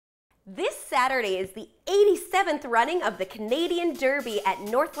This Saturday is the 87th running of the Canadian Derby at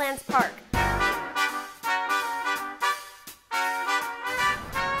Northlands Park.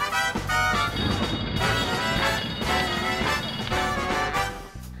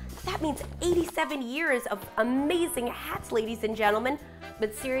 That means 87 years of amazing hats, ladies and gentlemen.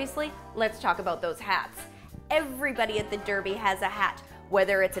 But seriously, let's talk about those hats. Everybody at the Derby has a hat,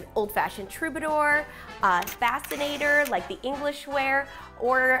 whether it's an old-fashioned troubadour, a fascinator like the English wear,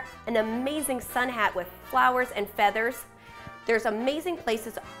 or an amazing sun hat with flowers and feathers. There's amazing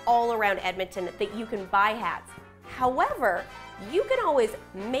places all around Edmonton that you can buy hats. However, you can always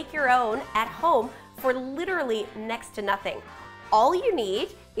make your own at home for literally next to nothing. All you need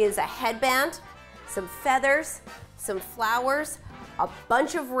is a headband, some feathers, some flowers, a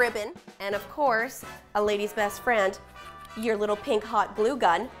bunch of ribbon, and of course, a lady's best friend, your little pink hot glue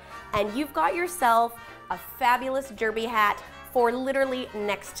gun, and you've got yourself a fabulous derby hat for literally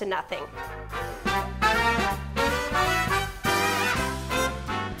next to nothing.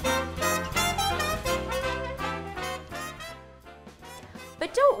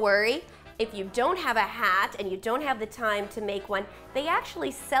 But don't worry, if you don't have a hat and you don't have the time to make one, they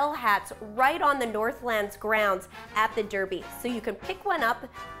actually sell hats right on the Northlands grounds at the Derby, so you can pick one up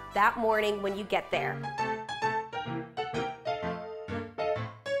that morning when you get there.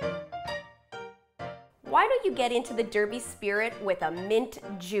 Why don't you get into the Derby spirit with a mint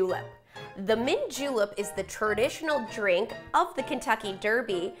julep? The mint julep is the traditional drink of the Kentucky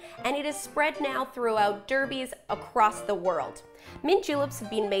Derby, and it is spread now throughout derbies across the world. Mint juleps have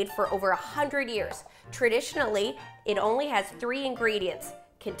been made for over 100 years. Traditionally, it only has 3 ingredients: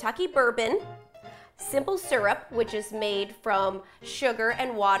 Kentucky bourbon, simple syrup, which is made from sugar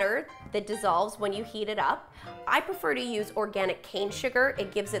and water that dissolves when you heat it up. I prefer to use organic cane sugar.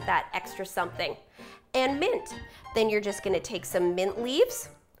 It gives it that extra something. And mint. Then you're just going to take some mint leaves,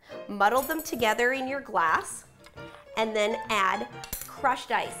 muddle them together in your glass, and then add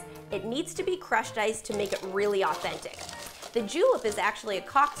crushed ice. It needs to be crushed ice to make it really authentic. The julep is actually a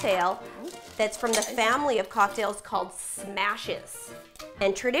cocktail that's from the family of cocktails called smashes.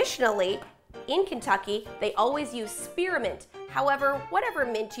 And traditionally, in Kentucky, they always use spearmint. However, whatever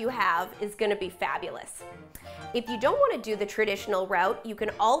mint you have is going to be fabulous. If you don't want to do the traditional route, you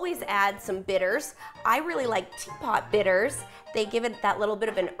can always add some bitters. I really like teapot bitters. They give it that little bit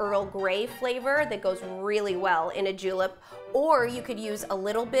of an Earl Grey flavor that goes really well in a julep. Or you could use a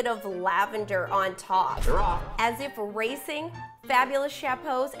little bit of lavender on top. As if racing, fabulous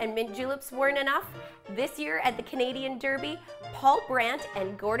chapeaus, and mint juleps weren't enough, this year at the Canadian Derby, Paul Brandt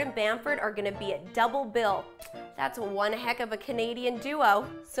and Gordon Bamford are going to be a double bill. That's one heck of a Canadian duo.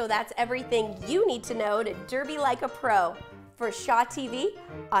 So that's everything you need to know to derby like a pro. For Shaw TV,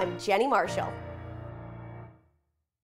 I'm Jennie Marshall.